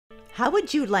How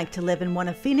would you like to live in one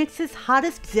of Phoenix's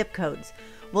hottest zip codes?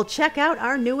 Well, check out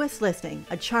our newest listing,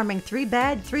 a charming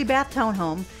 3-bed, 3-bath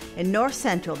townhome in North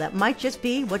Central that might just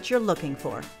be what you're looking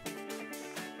for.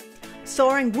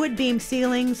 Soaring wood beam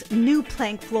ceilings, new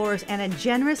plank floors, and a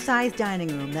generous-sized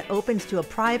dining room that opens to a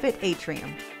private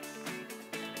atrium.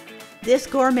 This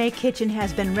gourmet kitchen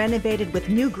has been renovated with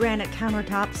new granite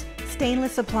countertops,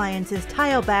 stainless appliances,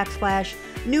 tile backsplash,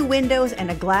 new windows, and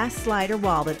a glass slider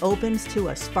wall that opens to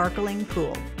a sparkling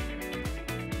pool.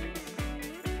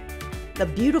 The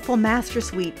beautiful master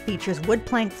suite features wood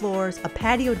plank floors, a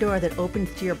patio door that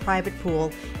opens to your private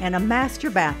pool, and a master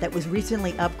bath that was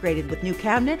recently upgraded with new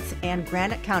cabinets and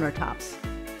granite countertops.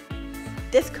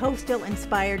 This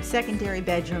coastal-inspired secondary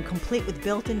bedroom, complete with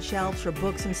built-in shelves for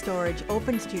books and storage,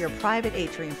 opens to your private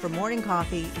atrium for morning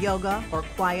coffee, yoga, or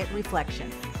quiet reflection.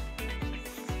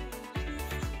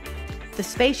 The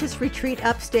spacious retreat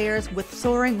upstairs with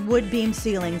soaring wood beam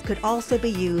ceilings could also be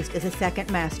used as a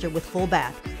second master with full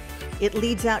bath. It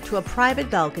leads out to a private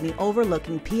balcony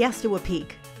overlooking Piestewa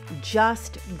Peak.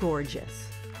 Just gorgeous.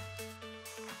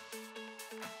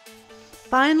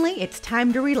 Finally, it's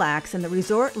time to relax in the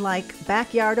resort-like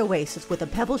backyard oasis with a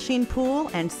pebble sheen pool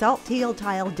and salt teal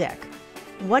tile deck.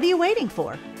 What are you waiting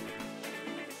for?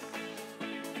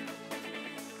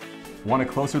 Want a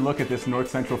closer look at this North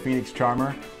Central Phoenix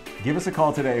charmer? Give us a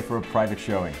call today for a private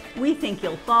showing. We think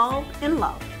you'll fall in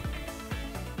love.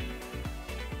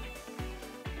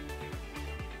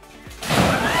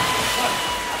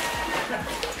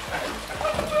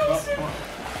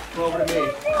 Come over to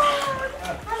me.